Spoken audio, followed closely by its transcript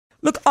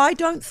Look, I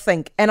don't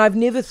think, and I've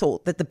never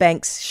thought that the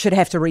banks should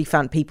have to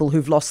refund people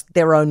who've lost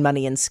their own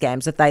money in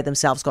scams that they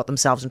themselves got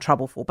themselves in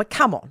trouble for. But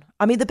come on.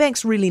 I mean, the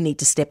banks really need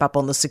to step up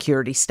on the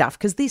security stuff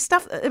because there's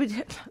stuff.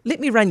 Let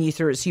me run you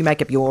through it so you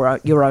make up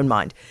your own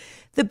mind.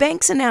 The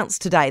banks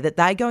announced today that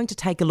they're going to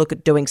take a look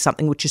at doing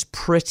something which is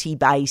pretty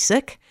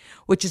basic,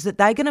 which is that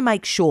they're going to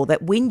make sure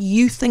that when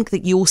you think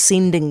that you're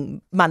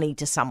sending money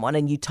to someone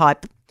and you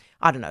type,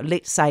 I don't know,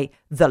 let's say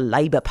the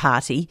Labour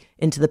Party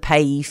into the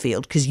payee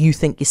field because you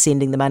think you're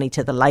sending the money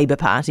to the Labour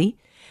Party,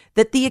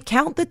 that the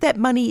account that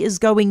money is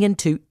going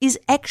into is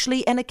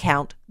actually an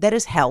account that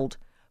is held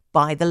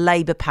by the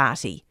Labour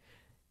Party,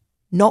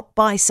 not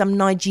by some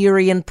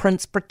Nigerian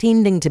prince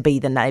pretending to be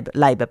the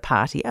Labour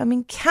Party. I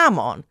mean, come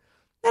on.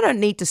 They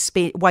don't need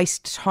to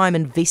waste time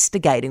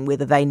investigating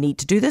whether they need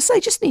to do this. They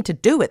just need to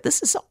do it.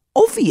 This is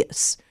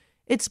obvious.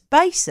 It's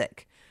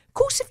basic. Of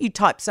course, if you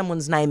type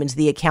someone's name into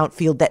the account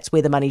field, that's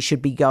where the money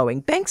should be going.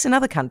 Banks in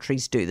other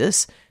countries do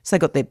this, so they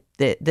got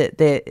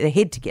their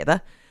head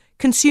together.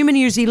 Consumer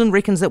New Zealand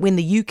reckons that when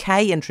the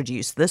UK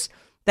introduced this,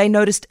 they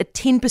noticed a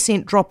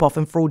 10% drop-off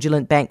in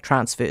fraudulent bank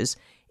transfers.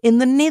 In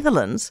the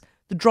Netherlands,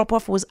 the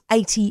drop-off was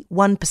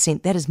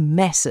 81%. That is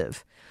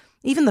massive.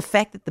 Even the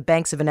fact that the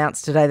banks have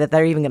announced today that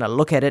they're even going to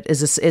look at it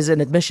is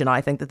an admission,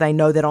 I think, that they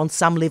know that on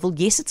some level,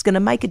 yes, it's going to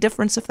make a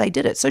difference if they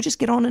did it. So just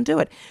get on and do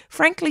it.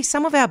 Frankly,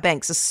 some of our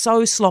banks are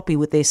so sloppy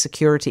with their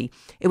security,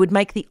 it would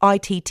make the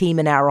IT team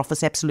in our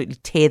office absolutely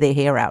tear their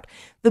hair out.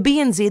 The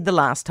BNZ, the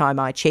last time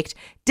I checked,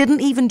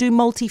 didn't even do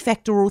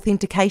multi-factor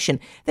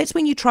authentication. That's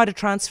when you try to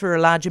transfer a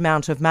large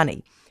amount of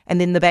money and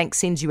then the bank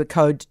sends you a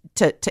code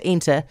to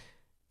enter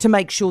to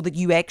make sure that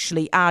you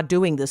actually are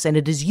doing this and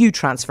it is you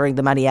transferring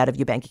the money out of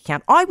your bank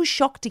account. I was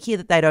shocked to hear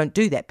that they don't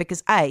do that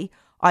because A,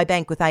 I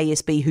bank with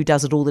ASB who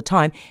does it all the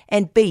time,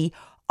 and B,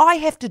 I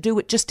have to do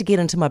it just to get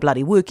into my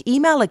bloody work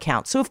email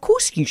account. So of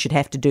course you should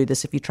have to do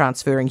this if you're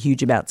transferring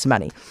huge amounts of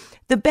money.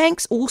 The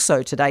banks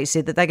also today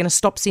said that they're going to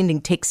stop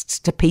sending texts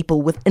to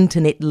people with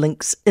internet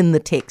links in the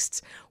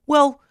texts.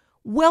 Well,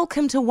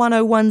 welcome to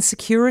 101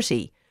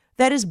 security.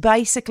 That is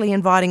basically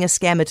inviting a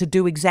scammer to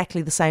do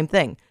exactly the same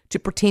thing, to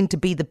pretend to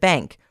be the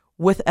bank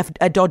with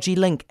a dodgy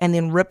link and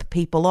then rip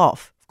people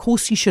off. Of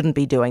course you shouldn't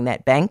be doing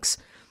that, banks.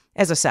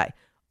 As I say,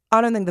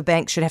 I don't think the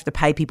banks should have to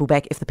pay people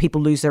back if the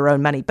people lose their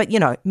own money. But,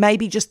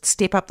 maybe just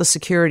step up the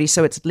security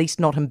so it's at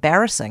least not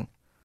embarrassing.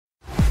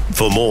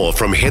 For more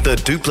from Heather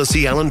du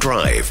Plessis-Allan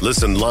Drive,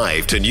 listen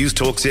live to News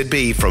Talk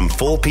ZB from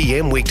 4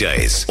 p.m.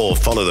 weekdays or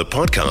follow the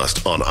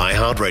podcast on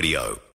iHeartRadio.